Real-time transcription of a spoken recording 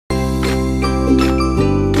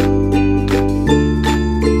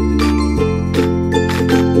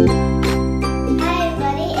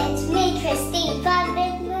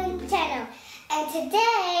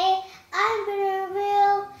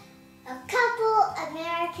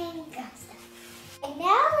American Girl stuff. And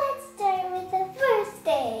now let's start with the first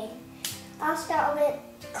thing. I'll start with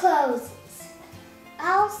clothes.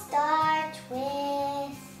 I'll start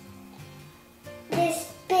with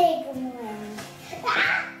this big one.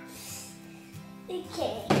 Ah!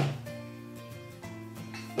 Okay.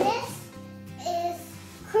 This is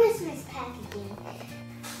Christmas packaging.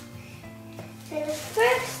 So the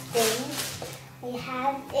first thing we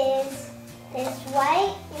have is this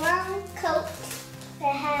white long coat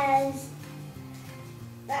that has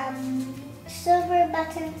silver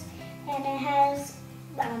buttons, and it has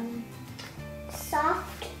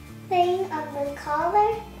soft thing on the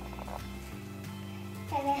collar,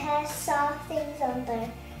 and it has soft things on the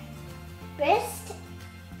wrist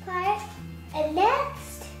part. And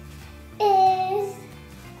next is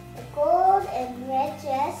the gold and red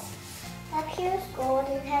dress. Up here is gold,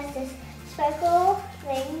 and it has this sparkle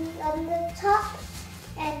thing on the top,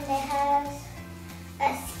 and it has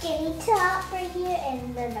a skinny top right here,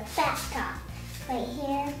 and then a fat top right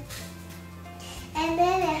here. And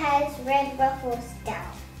then it has red ruffles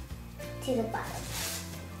down to the bottom.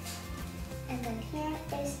 And then here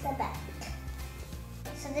is the back.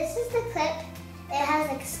 So this is the clip. It has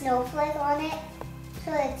like a snowflake on it.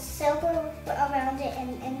 So it's silver around it,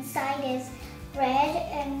 and inside is red,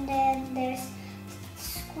 and then there's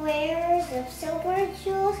squares of silver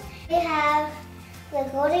jewels. We have the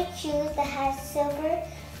golden shoes that has silver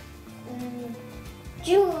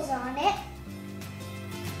jewels on it.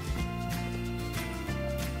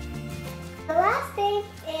 The last thing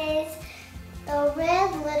is a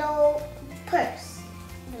red little purse.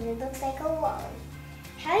 It looks like a wallet.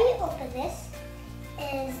 How you open this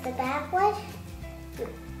is the back one. You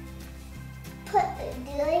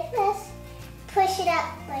do like this, push it up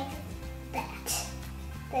like that.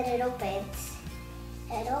 Then it opens.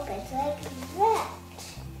 It opens like that.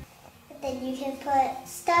 And then you can put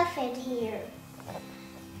stuff in here,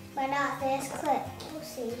 but not this clip. We'll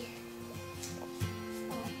see.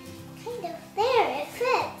 Kind of. There, it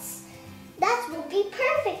fits. That would be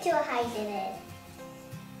perfect to hide in it.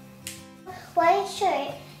 White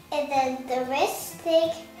shirt, and then the wrist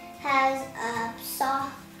thing has a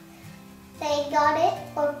soft thing on it,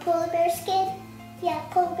 or polar bear skin. Yeah,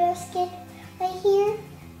 polar bear skin right here.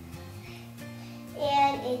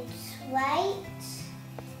 And it's white.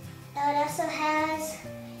 Now it also has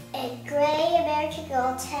a gray American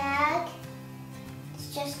Girl tag.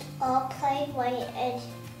 It's just all plain white, and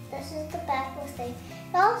this is the back of the thing.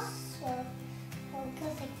 It also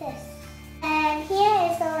goes like this. And here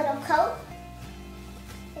is the little coat.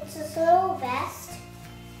 It's this little vest.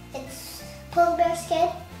 It's polar bear skin.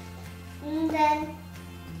 And then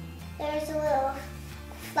there's a little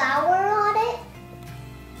flower on it.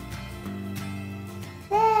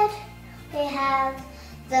 Then we have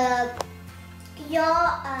the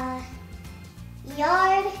yard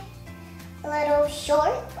little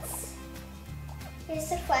shorts. Here's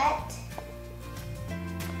the front.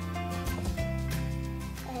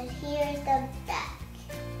 And here's the back.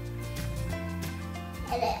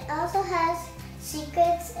 And it also has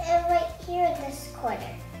secrets right here in this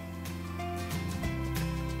corner.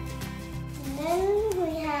 And then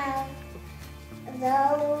we have the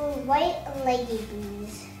white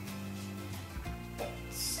leggings.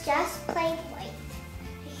 It's just plain white.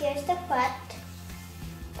 Here's the front.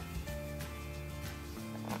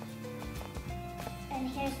 And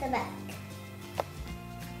here's the back.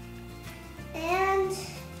 And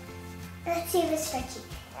let's see if it's stretchy.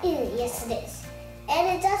 Ew, yes it is. And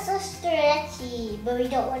it's also stretchy, but we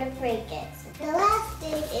don't want to break it. The last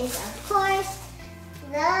thing is, of course,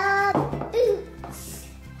 the boots.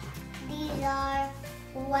 These are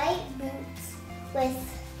white boots with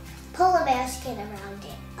polar bear skin around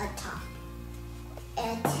it on top.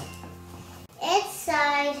 And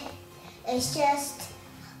inside is just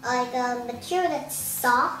like a material that's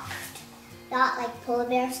soft, not like polar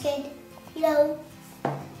bear skin, you know.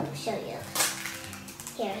 I'll show you.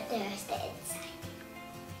 Here, there's the inside.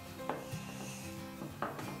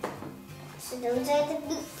 So those are the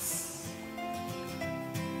boots.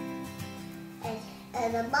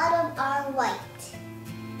 And the bottom are white.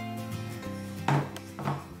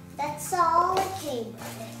 That's all it came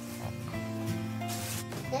with.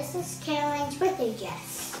 This is Caroline's birthday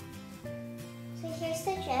dress. So here's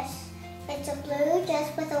the dress. It's a blue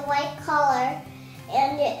dress with a white collar,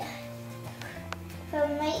 and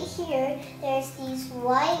from right here, there's these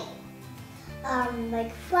white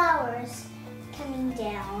like flowers coming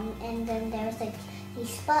down, and then there's like these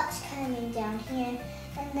spots coming down here,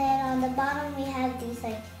 and then on the bottom we have these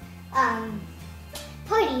like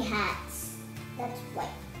party hats. That's white.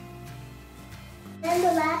 Then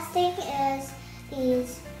the last thing is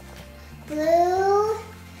these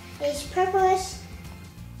bluish purplish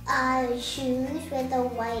shoes with a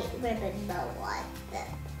white ribbon bow on them.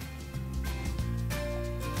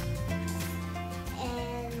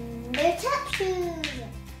 And they're tap shoes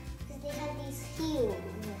because they have these heels.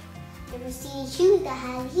 You ever see shoes that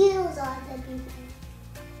have heels on them before?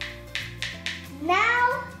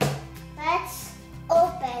 Now, let's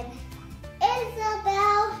open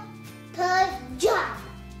Isabel pajamas.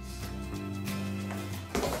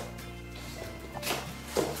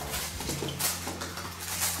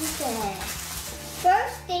 Okay.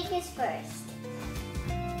 First thing is first.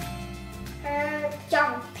 Her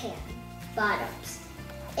jump pant bottoms.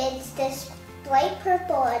 It's this light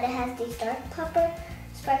purple and it has these dark purple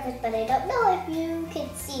sparkles, but I don't know if you can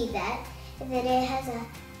see that. And then it has a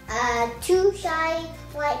two shiny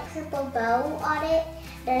light purple bow on it.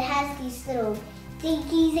 And it has these little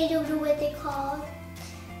thingies, I don't know what they're called.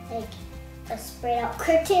 Like a sprayed out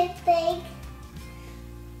curtain thing.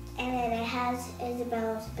 And then it has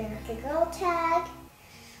Isabel's American Girl tag.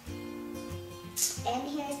 And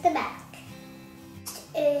here's the back.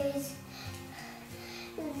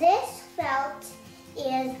 This felt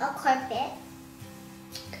is a carpet,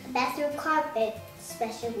 a bathroom carpet,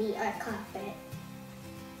 especially our carpet.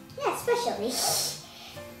 Yeah, especially.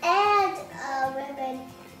 And a ribbon,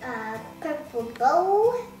 purple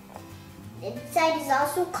bow. Inside is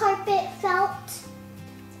also carpet felt.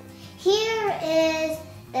 Here is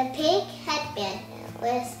the pink headband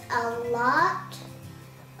with a lot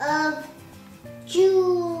of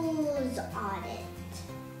jewels on it,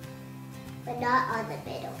 but not on the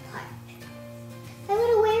middle part. I'm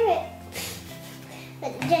gonna wear it, but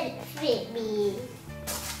it didn't fit me.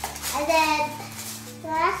 And then the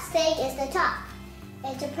last thing is the top.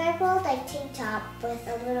 It's a purple like tank top with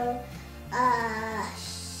a little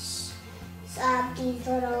these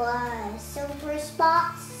little silver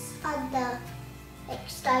spots on the, like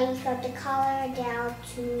starting from the collar down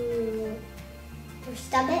to your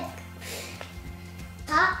stomach.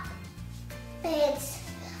 Top, it's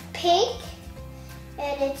pink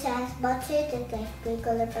and it has buttons and like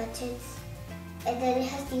regular buttons. And then it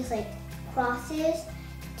has these like crosses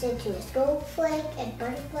into a snowflake and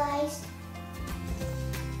butterflies.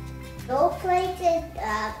 Snowflakes and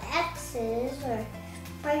X's are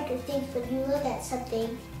brighter things when you look at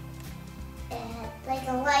something and like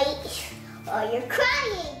a light or you're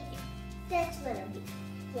crying. That's what it means.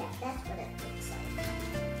 Yeah, that's what it looks like.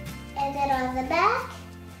 And then on the back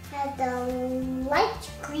has the light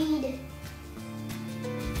green.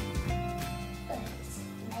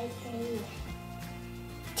 Light green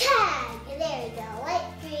tag. And there we go, light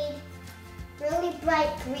green, really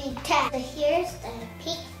bright green tag. So here's the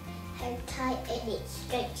pink hair tie and it's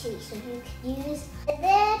stretchy so you can use. And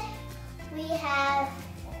then we have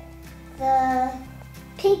the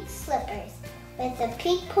pink slippers with the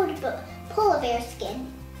pink polar bear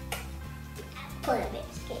skin. Polar bear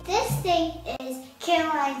skin. This thing is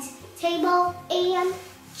Caroline's table and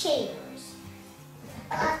chairs.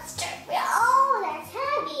 Let's start. Oh, that's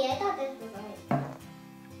heavy. I thought this was light.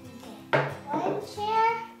 Okay, one chair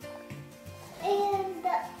and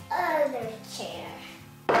the other chair.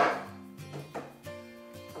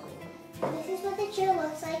 This is what the chair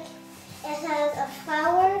looks like. It has a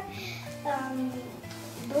flower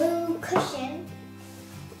blue cushion,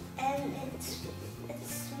 and it's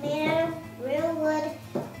made out of real wood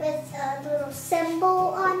with a little symbol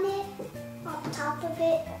on it, on top of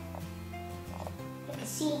it, like a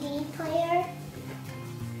CD player.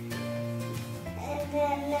 And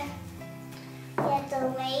then you have the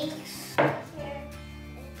legs here,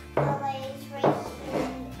 the legs right here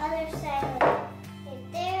on the other side, right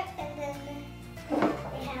there, and then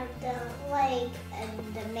we have the leg in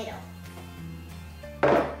the middle.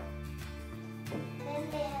 Then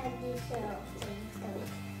they have these little things that we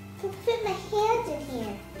can fit my hands in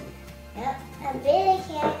here. Yep, a big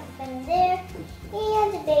hand can fit in there,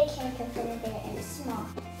 and a big hand can fit in there, and a small.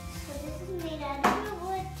 So this is made out of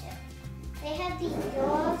wood. They have these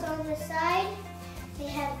doors on the side. They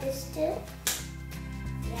have this too.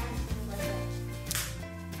 Yeah,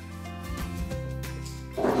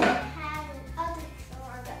 they have another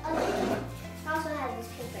drawer, the other one also has this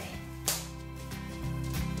paper.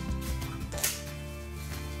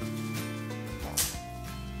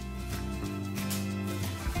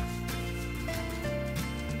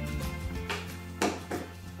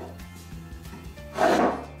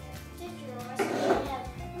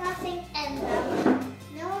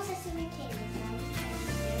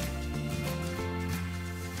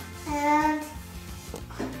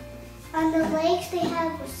 On the legs, they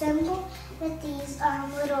have a symbol with these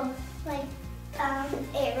little like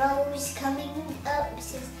arrows coming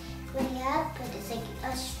pieces going up, but it's like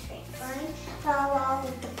a straight line along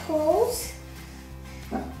with the poles.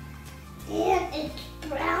 And it's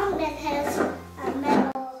brown and has a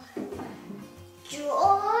metal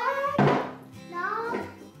drawer knob.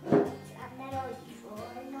 A metal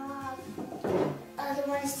drawer knob. Other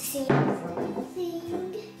one is the same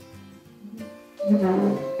thing.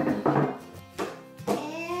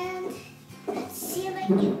 And let's see if I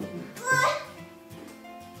can.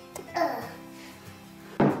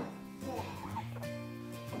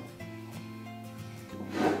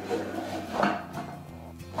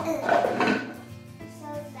 So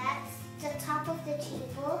that's the top of the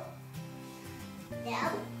table.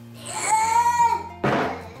 Now,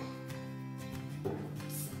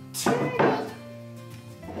 turn it out.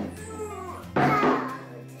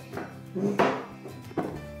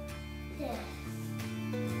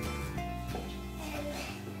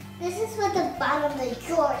 This is what the bottom of the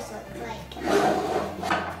drawers look like.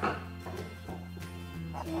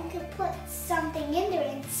 You can put something in there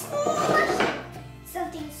and squish it.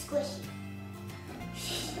 Something squishy.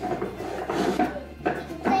 You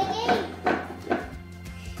can play a game.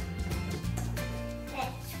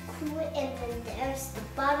 That's cool. And then there's the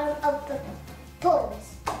bottom of the poles.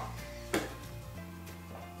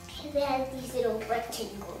 And they have these little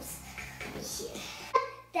rectangles here.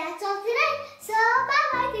 That's all today. So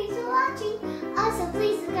bye-bye. Thanks for watching. Also,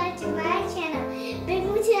 please subscribe to my channel, Big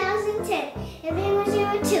One 2010 and Big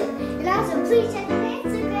One 02. And also, please check